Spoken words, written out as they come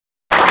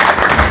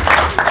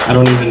I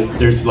don't even,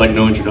 there's like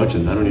no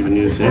introductions. I don't even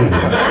need to say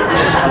anything.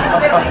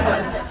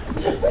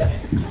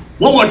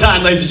 One more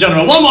time, ladies and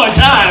gentlemen, one more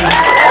time.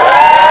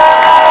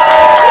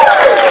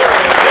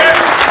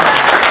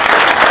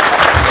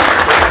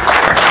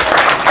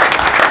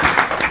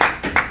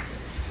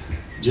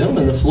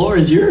 Gentlemen, the floor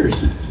is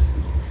yours.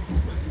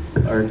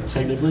 Or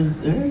technically,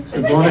 there.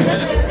 Good morning.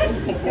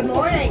 Good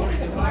morning.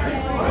 Good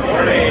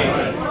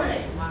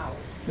morning.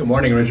 Good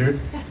morning, Richard.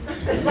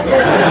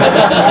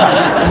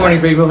 Good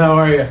morning, people. How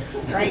are you?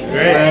 Great.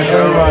 Glad it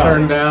all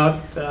turned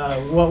out.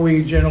 What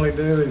we generally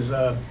do is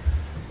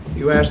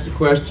you ask the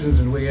questions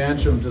and we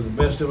answer them to the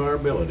best of our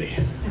ability.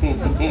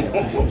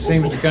 It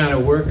seems to kind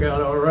of work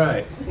out all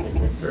right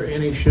for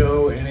any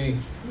show, any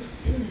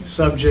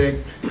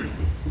subject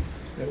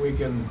that we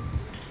can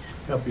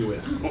help you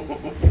with.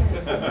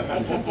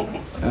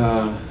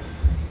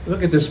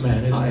 Look at this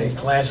man, isn't he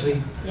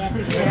classy? Yes.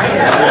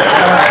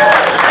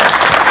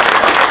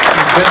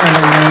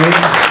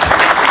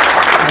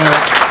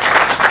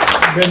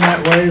 Been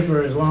that way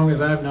for as long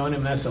as I've known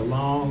him. That's a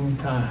long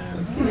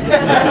time.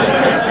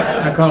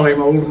 I call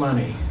him old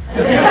money.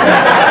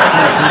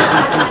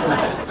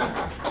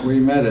 We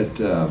met at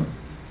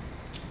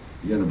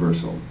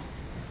Universal.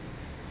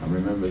 I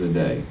remember the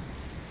day.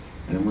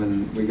 And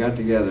when we got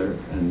together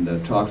and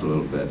talked a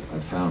little bit, I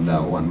found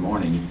out one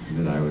morning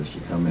that I was to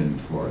come in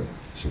for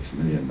 $6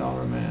 Million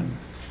Man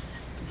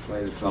to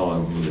play the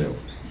fellow who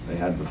they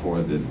had before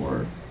that didn't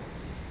work.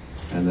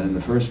 And then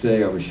the first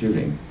day I was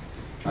shooting,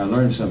 I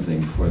learned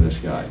something for this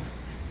guy.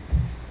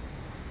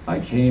 I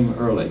came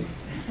early.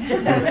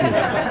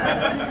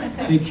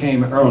 He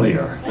came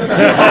earlier.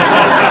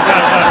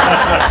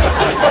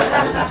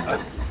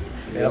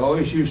 He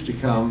always used to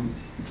come.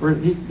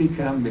 He'd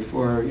come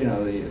before, you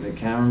know, the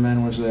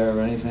cameraman was there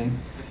or anything,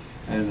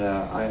 and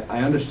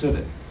I understood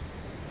it.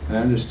 I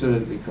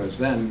understood it because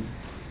then,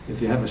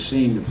 if you have a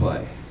scene to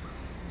play,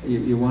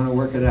 you want to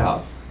work it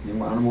out. You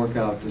want to work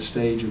out the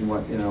stage and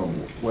what, you know,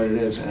 what it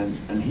is,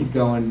 and he'd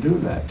go and do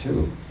that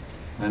too.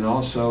 And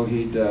also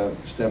he'd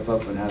step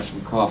up and have some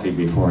coffee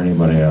before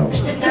anybody else.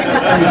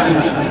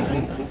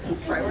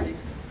 Priorities.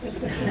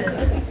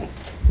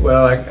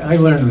 Well, I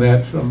learned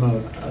that from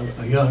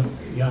a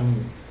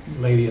young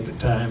lady at the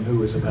time who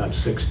was about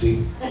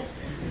 60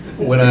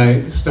 when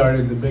I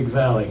started the Big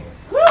Valley.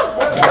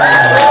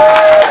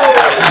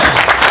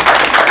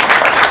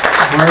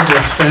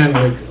 Barbara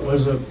Stanwyck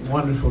was a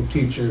wonderful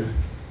teacher,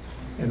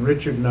 and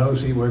Richard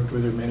knows. He worked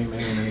with her many,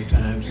 many, many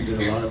times. He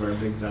did a lot of our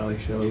Big Valley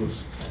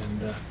shows.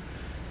 And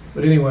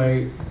but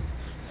anyway,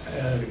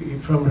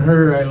 from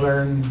her I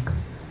learned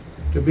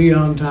to be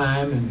on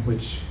time, and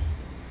which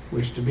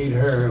to beat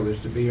her was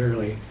to be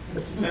early.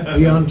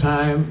 Be on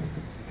time,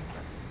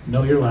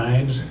 know your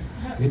lines,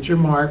 hit your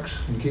marks,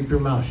 and keep your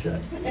mouth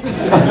shut.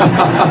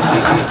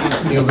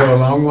 You'll go a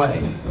long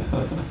way.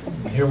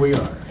 And here we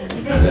are.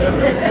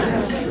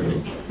 That's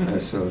true.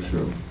 That's so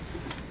true.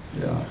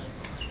 Yeah.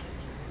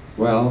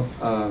 Well,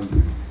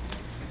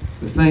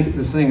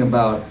 the thing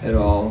about it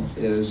all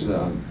is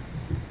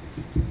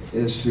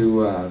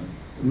to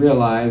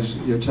realize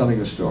you're telling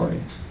a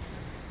story,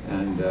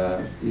 and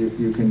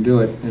you can do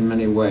it in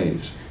many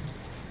ways.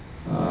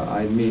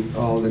 I meet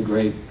all the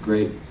great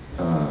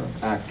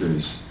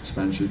actors,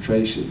 Spencer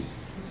Tracy,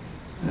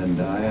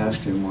 and I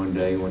asked him one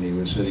day when he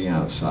was sitting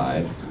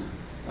outside,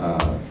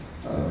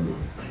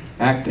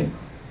 acting.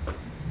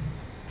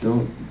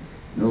 Don't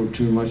know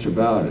too much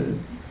about it,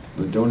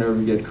 but don't ever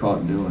get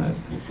caught doing it.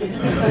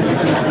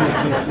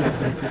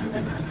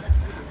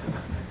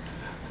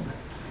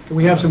 Can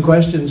we have some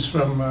questions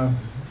from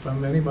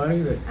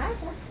anybody? I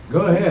have one.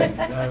 Go ahead.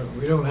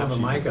 We don't have a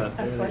mic out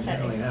there. They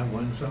generally have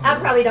one somewhere. I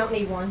probably don't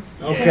need one.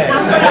 Okay.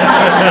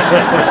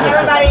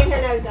 Everybody in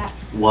here knows that.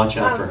 Watch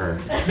out for her.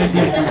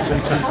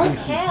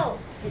 Hotel.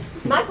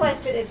 My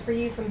question is for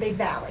you from Big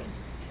Valley.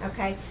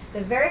 Okay,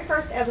 the very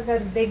first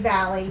episode of Big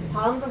Valley,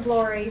 Palms of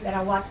Glory, that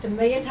I watched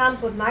 1,000,000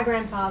 times with my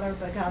grandfather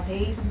because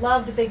he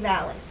loved Big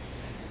Valley.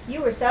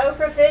 You were so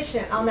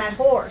proficient on that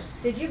horse.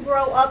 Did you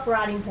grow up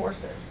riding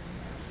horses?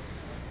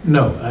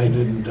 No, I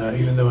didn't.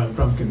 Even though I'm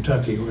from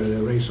Kentucky, where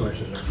the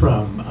racehorses are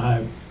from,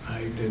 I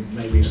did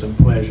maybe some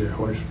pleasure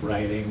horse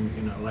riding,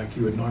 you know, like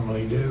you would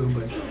normally do.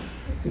 But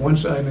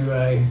once I knew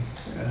I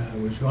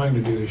was going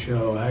to do the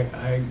show,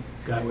 I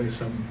got with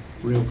some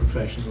real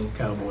professional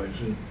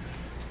cowboys, and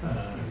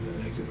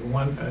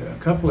a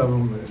couple of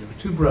them, there were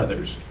two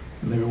brothers,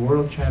 and they were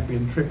world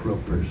champion trick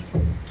ropers,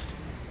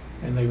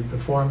 and they would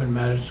perform in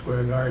Madison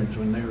Square Gardens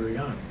when they were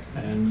young,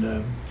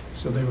 and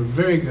so they were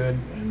very good,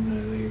 and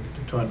they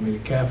taught me the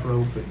calf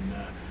rope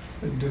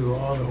and do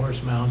all the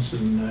horse mounts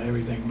and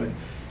everything. But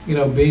you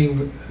know,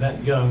 being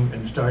that young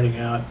and starting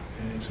out,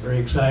 it's very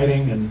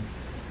exciting, and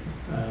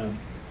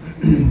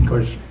of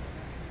course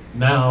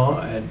now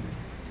at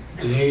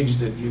the age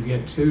that you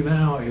get to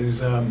now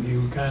is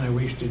you kind of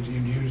wish that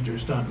you'd used your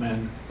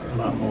stuntman a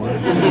lot more.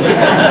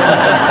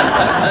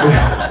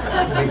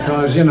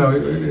 Because, you know,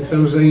 at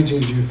those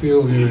ages you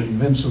feel you're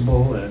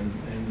invincible, and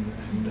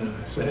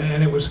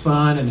it was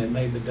fun, and it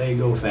made the day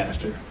go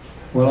faster.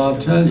 Well, I'll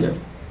tell you,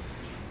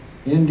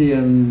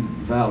 Indian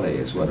Valley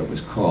is what it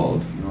was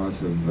called,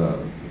 north of the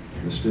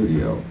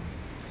studio.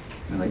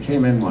 And I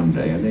came in one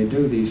day, and they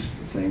do these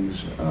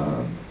things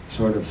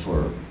sort of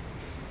for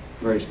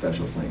very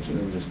special things. And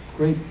there was this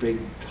great big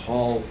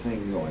tall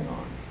thing going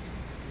on.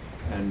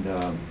 And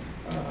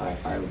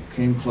I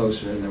came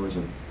closer, and there was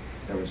a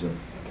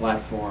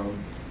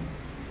platform,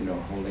 you know,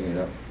 holding it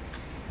up.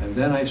 And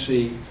then I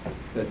see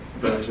that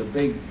there was a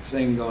big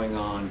thing going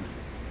on.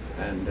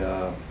 And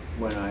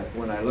when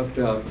I looked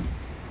up,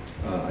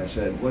 I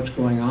said, "What's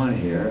going on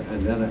here?"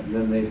 And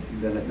then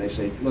they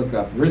say, "Look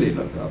up, really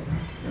look up."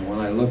 And when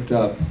I looked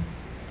up,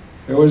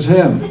 it was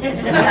him.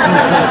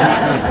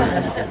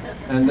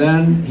 And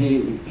then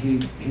he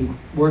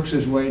works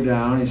his way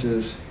down. He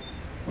says,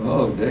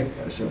 "Hello, Dick."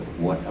 I said,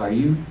 "What are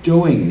you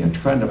doing? You're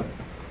trying to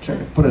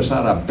put us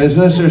out of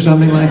business or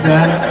something like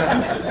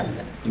that?"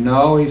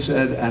 No, he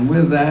said, and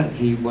with that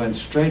he went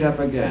straight up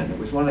again. It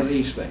was one of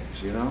these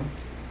things, you know.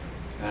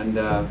 And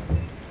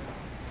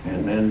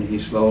then he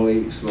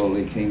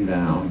slowly came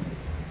down,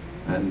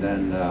 and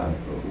then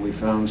we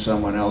found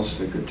someone else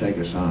that could take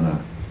us on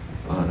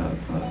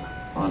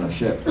a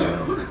ship,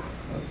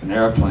 an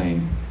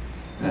airplane,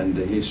 and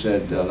he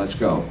said, "Let's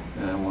go."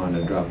 And I wanted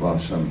to drop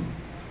off some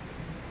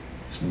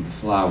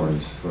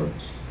flowers for.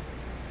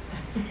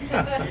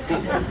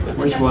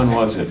 Which one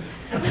was it?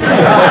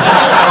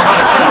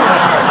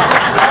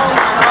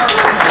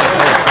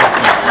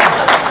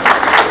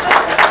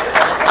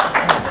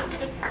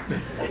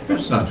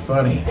 That's not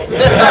funny.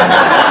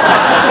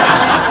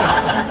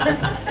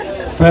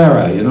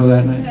 Farah, you know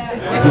that name?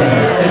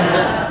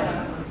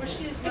 Was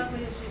she as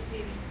lovely as you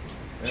see?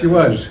 She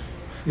was,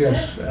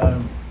 yes.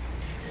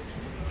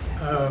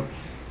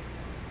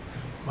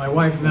 My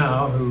wife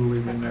now, who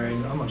we've been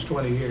married almost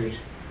 20 years,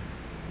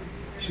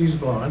 she's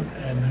blonde,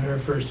 and her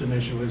first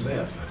initial is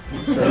F.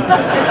 So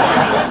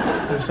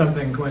there's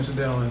something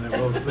coincidental in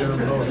there.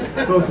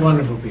 They're both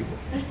wonderful people.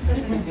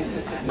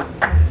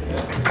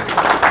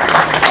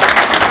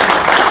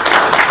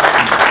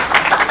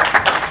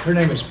 Her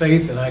name is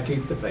Faith, and I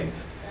keep the faith.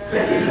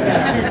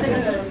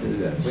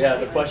 We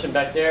have a question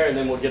back there, and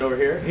then we'll get over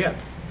here. Yeah.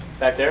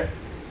 Back there.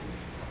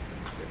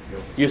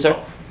 You, sir?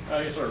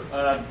 Yes, sir.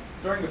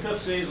 During the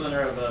 5th season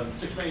of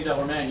 $6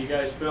 Million Man, you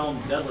guys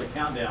filmed Deadly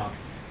Countdown,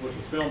 which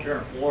was filmed here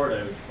in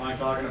Florida. Would you mind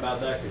talking about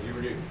that? Because you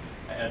were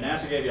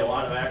NASA gave you a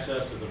lot of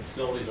access to the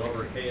facilities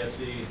over at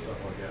KSC and stuff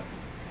like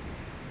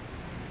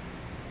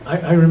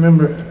that. I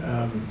remember,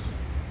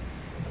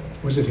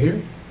 was it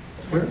here?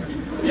 Where?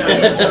 Yeah,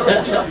 there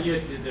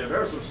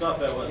was some stuff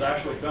that was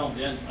actually filmed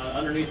in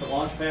underneath the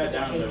launch pad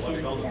down in what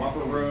they call the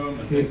bumper room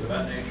and things of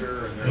that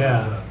nature. And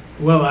yeah.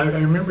 Well, I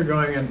remember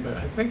going in, but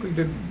I think we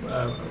did.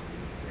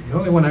 The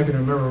only one I can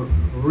remember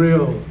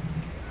real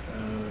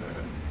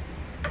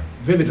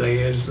vividly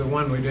is the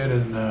one we did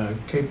in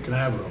Cape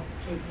Canaveral.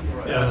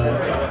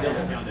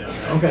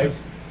 Okay.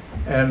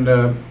 And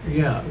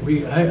yeah,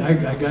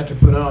 I got to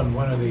put on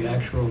one of the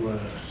actual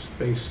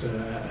space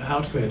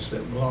outfits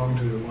that belonged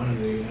to one of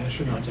the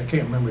astronauts. I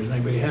can't remember his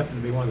name, but he happened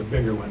to be one of the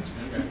bigger ones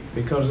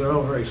because they're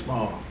all very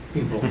small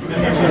people.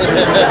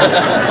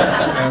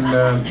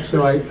 And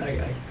so I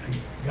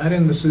got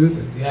in the suit.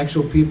 The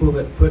actual people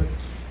that put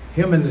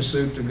him in the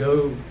suit to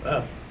go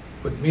up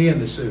put me in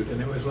the suit,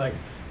 and it was like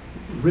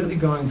really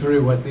going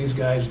through what these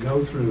guys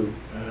go through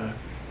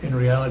in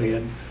reality.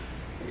 And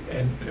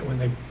when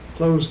they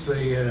close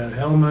the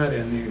helmet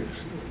and you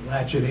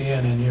latch it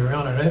in, and you're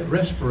on a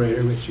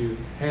respirator, which you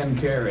hand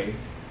carry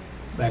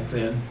back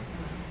then,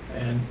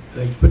 and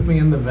they put me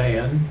in the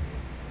van,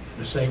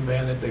 the same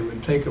van that they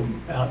would take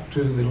them out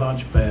to the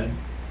launch pad,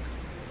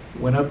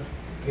 went up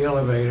the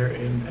elevator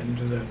and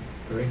to the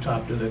very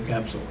top to the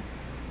capsule.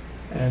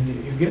 And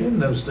you get in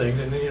those things,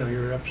 and then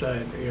you're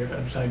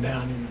upside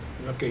down, and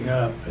looking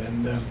up.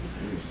 And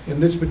in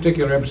this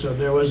particular episode,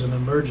 there was an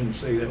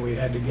emergency that we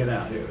had to get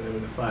out. There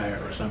was a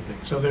fire or something.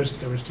 So there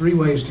was 3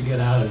 ways to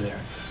get out of there.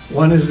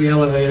 One is the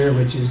elevator,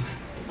 which is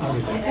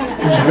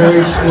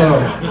very slow.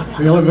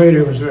 The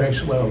elevator was very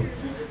slow.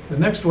 The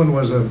next one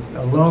was a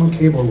long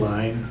cable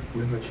line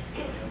with a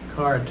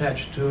car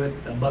attached to it,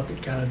 a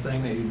bucket kind of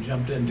thing that you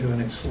jumped into,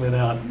 and it slid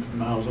out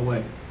miles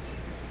away.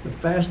 The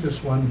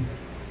fastest one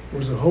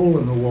was a hole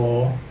in the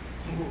wall.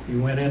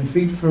 You went in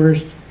feet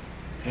first,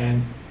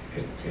 and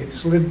it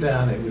slid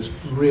down. It was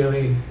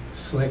really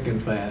slick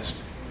and fast.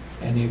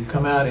 And you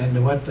come out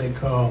into what they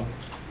call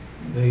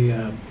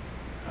the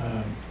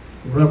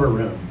rubber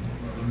room,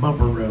 the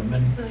bumper room.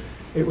 And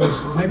it was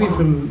maybe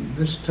from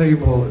this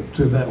table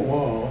to that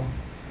wall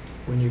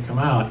when you come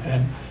out.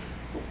 And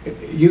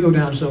you go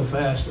down so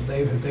fast that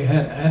they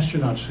had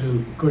astronauts who,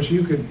 of course,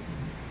 you could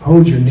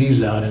hold your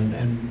knees out and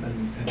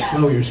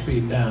slow your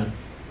speed down.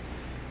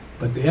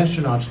 But the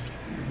astronauts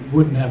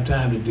wouldn't have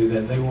time to do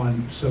that.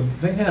 So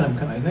they had them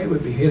coming, and they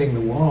would be hitting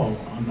the wall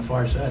on the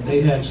far side.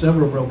 They had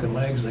several broken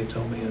legs, they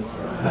told me.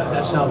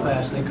 That's how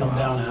fast they come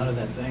down out of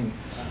that thing.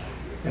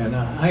 And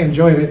I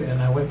enjoyed it, and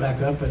I went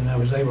back up, and I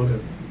was able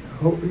to,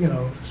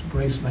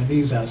 brace my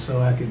knees out so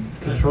I could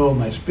control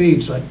my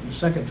speed. So the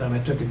second time I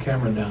took a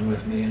camera down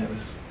with me, and it was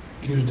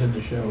used in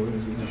the show, it was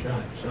in the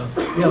shot. So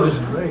yeah, it was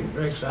very,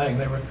 very exciting.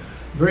 They were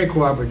very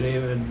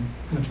cooperative, and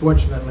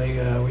unfortunately,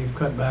 we've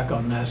cut back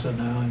on NASA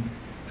now, and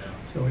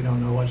so we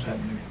don't know what's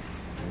happening.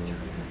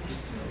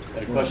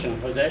 Got a question,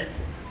 Jose?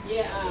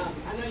 Yeah,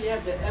 I know you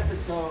have the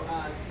episode,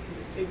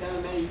 Sig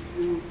Down Man,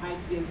 you fight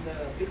against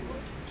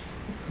Bigfoot.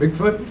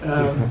 Bigfoot?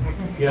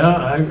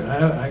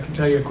 Yeah, I can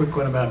tell you a quick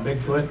one about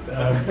Bigfoot.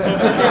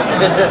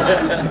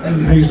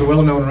 He's a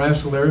well-known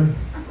wrestler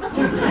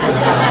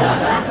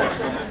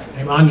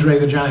named Andre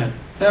the Giant.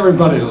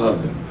 Everybody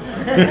loved him.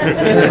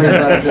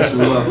 Everybody just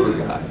loved the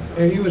guy.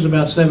 He was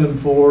about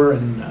 7'4"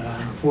 and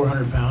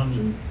 400 pounds,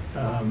 and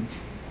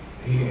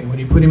when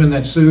you put him in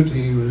that suit,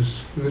 he was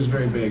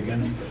very big.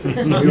 And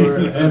we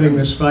were having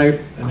this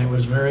fight, and it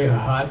was very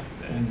hot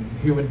and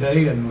humid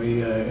day, and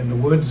we in the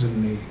woods,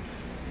 and he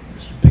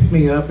used to pick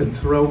me up and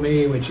throw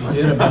me, which he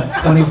did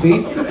about 20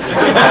 feet.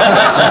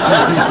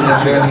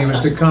 And then he was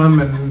to come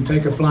and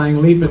take a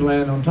flying leap and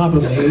land on top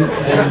of me,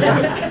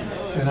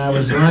 and I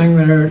was lying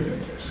there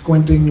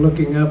squinting,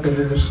 looking up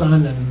into the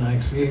sun, and I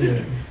see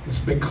this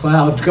big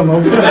cloud come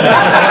over.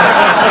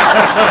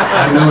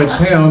 I know it's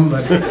him,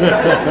 but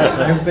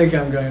I think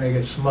I'm going to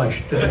get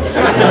smushed.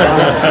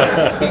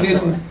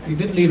 He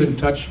didn't even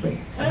touch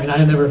me. I mean,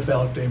 I never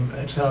felt him.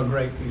 That's how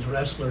great these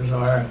wrestlers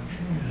are.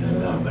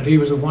 And, but he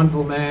was a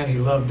wonderful man. He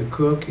loved to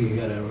cook. He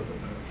had a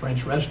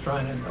French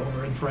restaurant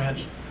over in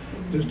France.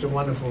 Just a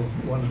wonderful,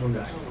 wonderful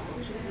guy.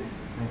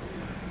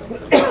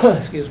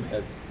 Excuse me.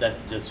 That's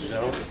just a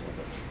general.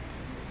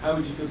 How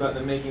would you feel about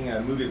them making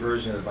a movie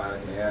version of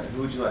Violent Man?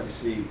 Who would you like to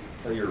see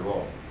play your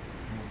role?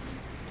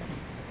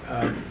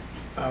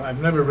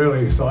 I've never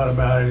really thought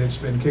about it. It's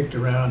been kicked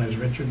around, as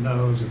Richard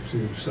knows,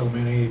 to so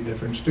many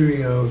different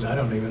studios. I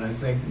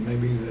think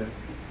maybe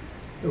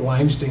the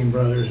Weinstein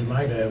brothers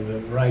might have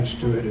the rights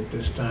to it at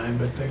this time.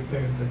 But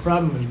the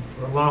problem is,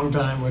 for a long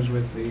time, was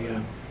with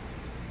the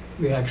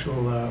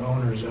actual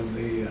owners of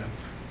the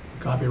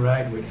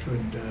copyright, which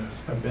would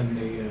have been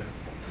the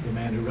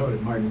man who wrote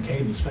it, Martin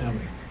Caden's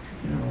family.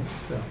 Yeah.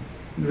 So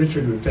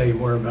Richard would tell you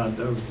more about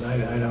those.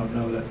 I don't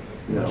know that.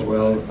 Yeah,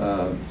 well,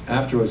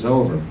 after it was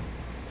over,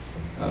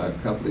 a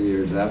couple of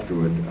years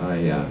afterward,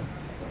 I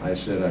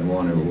said I'd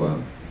want to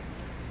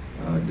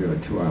do a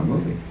 2-hour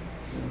movie.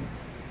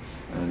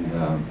 And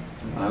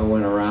I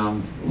went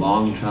around a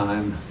long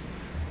time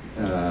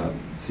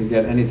to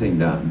get anything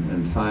done,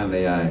 and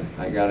finally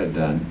I got it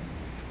done.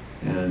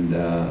 And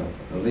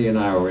Lee and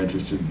I were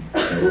interested,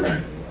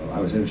 I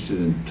was interested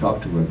in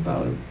talking to him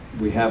about it.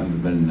 We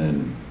happened to have been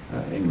in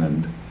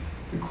England.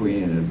 The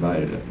Queen had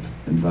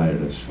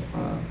invited us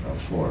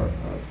for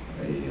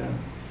a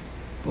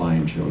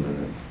blind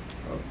children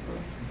of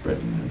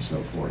Britain and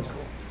so forth.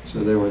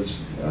 So there was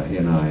he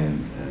and I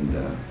and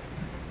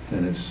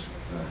Dennis,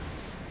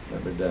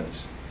 remember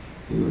Dennis?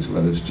 He was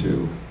with us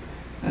too.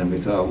 And we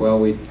thought, well,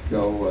 we'd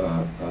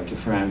go to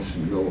France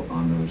and go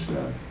on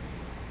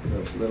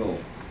those little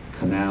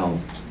canal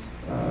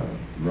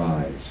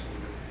rides.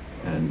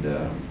 And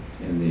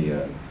in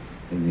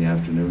the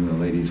afternoon, the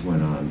ladies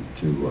went on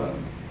to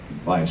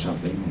buy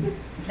something,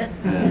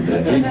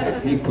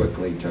 and he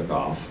quickly took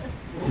off.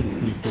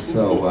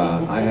 So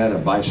I had a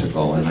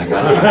bicycle, and I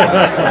got on my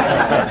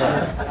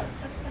bicycle.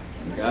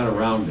 I got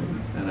around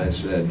him, and I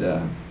said,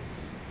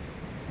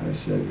 I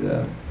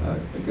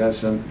got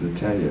something to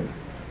tell you,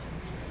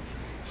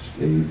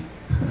 Steve.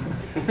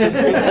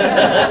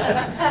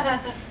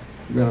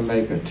 I'm going to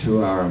make a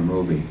 2-hour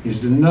movie. He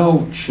said,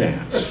 no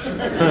chance.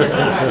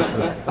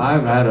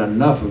 I've had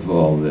enough of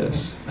all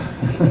this.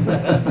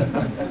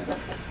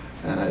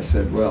 And I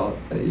said, well,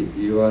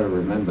 you ought to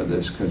remember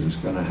this because it's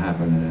going to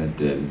happen, and it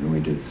did. And we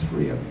did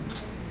 3 of them.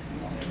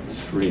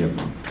 3 of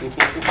them.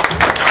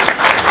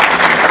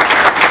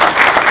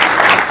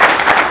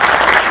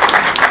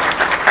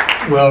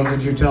 Well,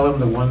 did you tell him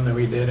the one that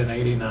we did in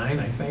 '89,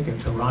 I think, in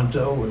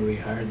Toronto, where we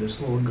hired this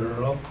little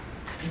girl?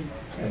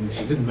 And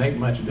she didn't make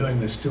much doing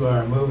this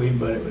 2-hour movie,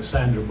 but it was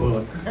Sandra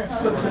Bullock.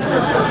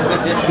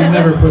 She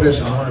never put us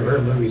in one of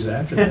her movies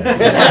after that.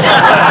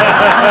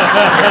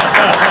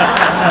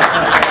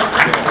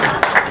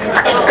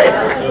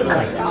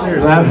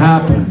 That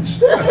happens.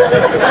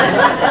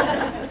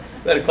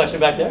 Got a question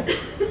back there?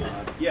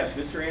 Yes,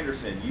 Mr.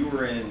 Anderson, you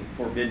were in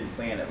Forbidden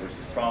Planet, which is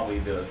probably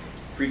the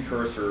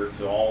precursor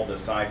to all the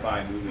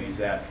sci-fi movies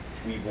that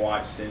we've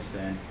watched since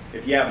then.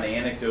 If you have an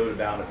anecdote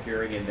about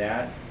appearing in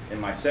that. And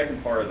my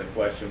second part of the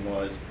question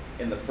was,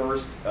 in the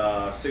first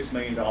 $6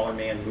 Million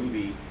Man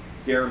movie,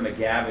 Darren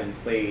McGavin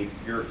played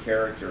your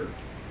character.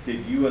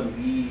 Did you and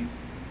Lee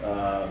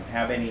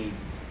have any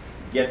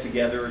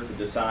get-together to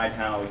decide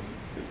how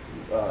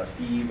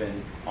Steve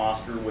and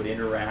Oscar would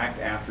interact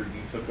after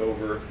you took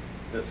over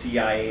the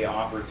CIA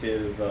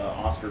operative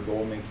Oscar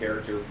Goldman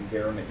character from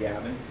Darren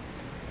McGavin?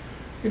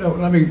 You know,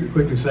 let me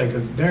quickly say,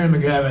 because Darren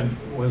McGavin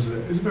was a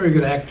very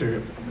good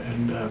actor,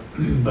 and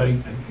but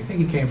I think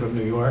he came from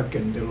New York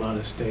and did a lot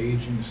of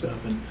stage and stuff.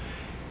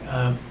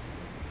 And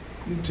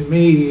to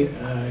me,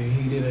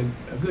 he did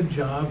a good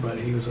job, but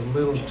he was a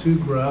little too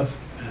gruff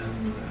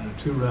and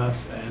too rough,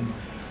 and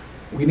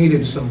we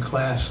needed some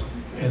class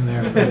in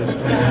there for this.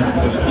 No,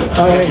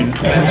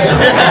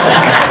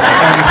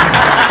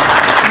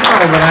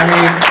 but I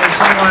mean,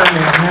 someone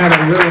that had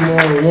a little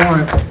more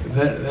warmth,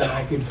 that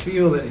I could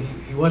feel that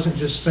he wasn't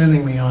just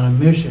sending me on a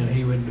mission.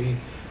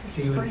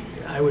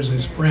 I was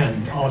his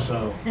friend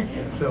also.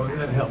 So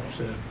that helps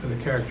for the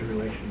character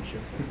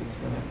relationship.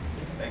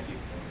 Thank you.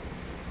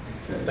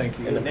 Okay. Thank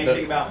you.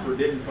 Anything about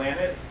Forbidden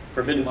Planet?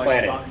 Forbidden you'd like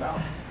to Planet. talk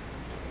about?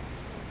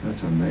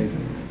 That's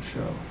amazing, that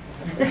show.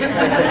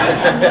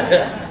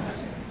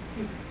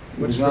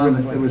 It What's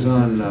was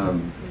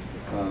on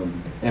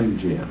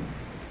MGM.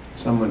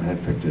 Someone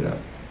had picked it up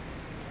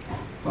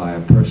by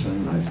a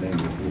person, I think,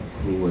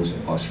 who was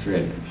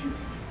Australian.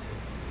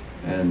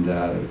 And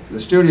the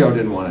studio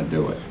didn't want to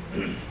do it.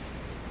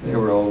 They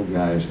were old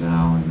guys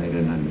now, and they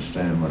didn't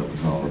understand what it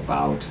was all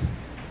about.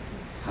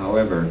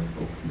 However,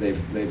 they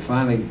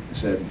finally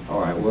said,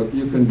 all right, well,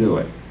 you can do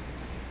it.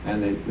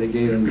 And they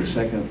gave them the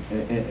second.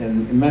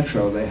 In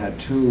Metro, they had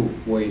two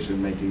ways of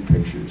making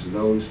pictures: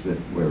 those that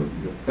were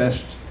the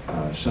best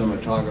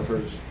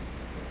cinematographers,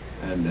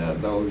 and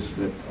those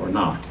that were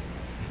not.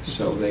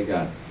 So they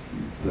got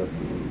the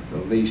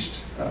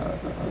least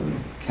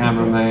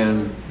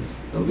cameraman,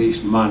 the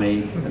least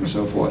money, and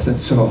so forth and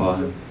so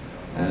on.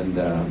 And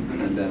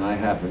then I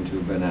happened to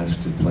have been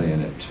asked to play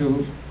in it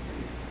too.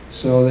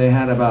 So they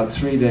had about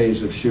 3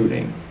 days of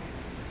shooting.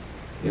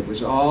 It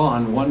was all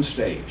on one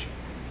stage,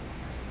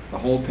 the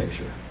whole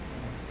picture,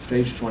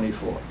 stage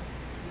 24.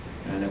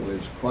 And it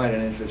was quite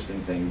an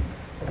interesting thing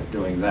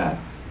doing that.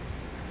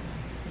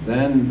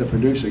 Then the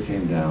producer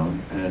came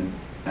down, and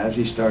as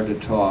he started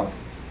to talk,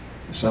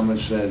 someone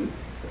said,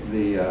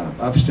 the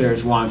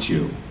upstairs wants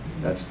you.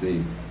 That's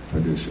the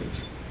producers.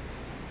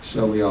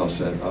 So we all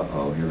said,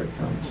 uh-oh, here it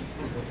comes.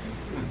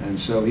 And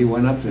so he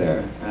went up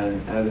there,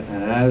 and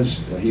as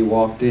he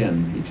walked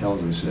in, he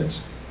tells us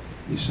this.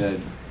 He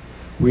said,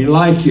 "We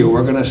like you,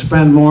 we're going to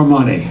spend more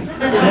money."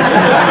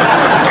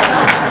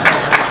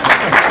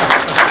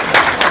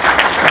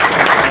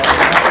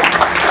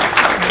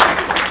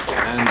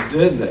 And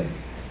did they?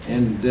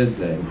 And did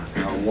they?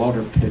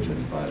 Walter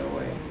Pidgeon, by the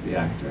way, the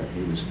actor,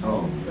 he was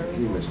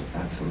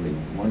absolutely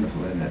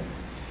wonderful in it.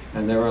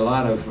 And there were a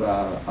lot of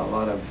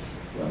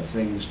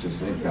things to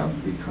think of,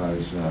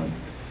 because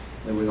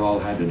it was all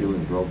had to do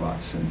with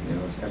robots, and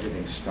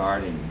everything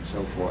starting and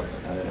so forth.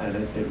 And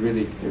it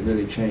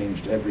really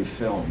changed every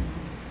film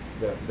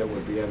that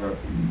would be ever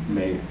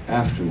made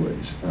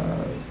afterwards.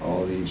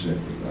 All these, I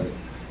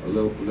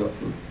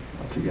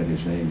forget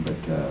his name, but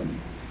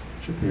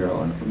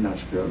Shapiro, not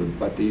Shapiro,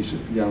 but these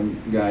young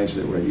guys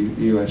that were at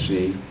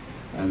USC,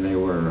 and they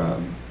were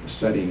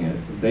studying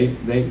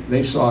it.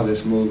 They saw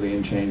this movie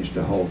and changed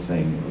the whole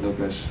thing.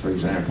 Lucas, for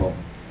example,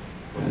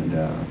 and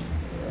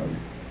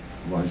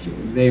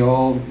they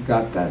all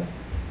got that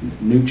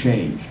new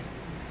change.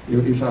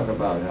 You talk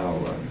about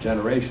how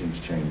generations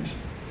changed,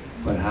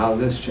 but how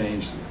this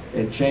changed,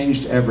 it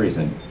changed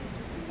everything,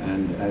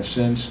 and has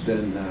since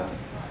been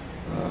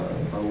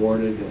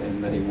awarded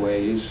in many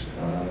ways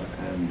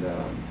and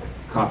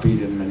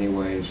copied in many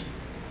ways.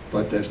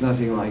 But there's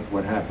nothing like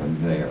what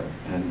happened there,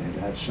 and it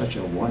had such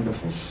a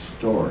wonderful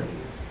story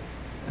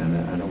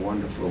and a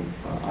wonderful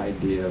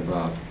idea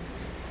about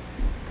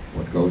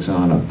what goes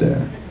on up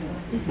there.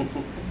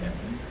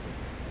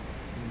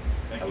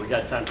 We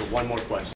got time for one more question.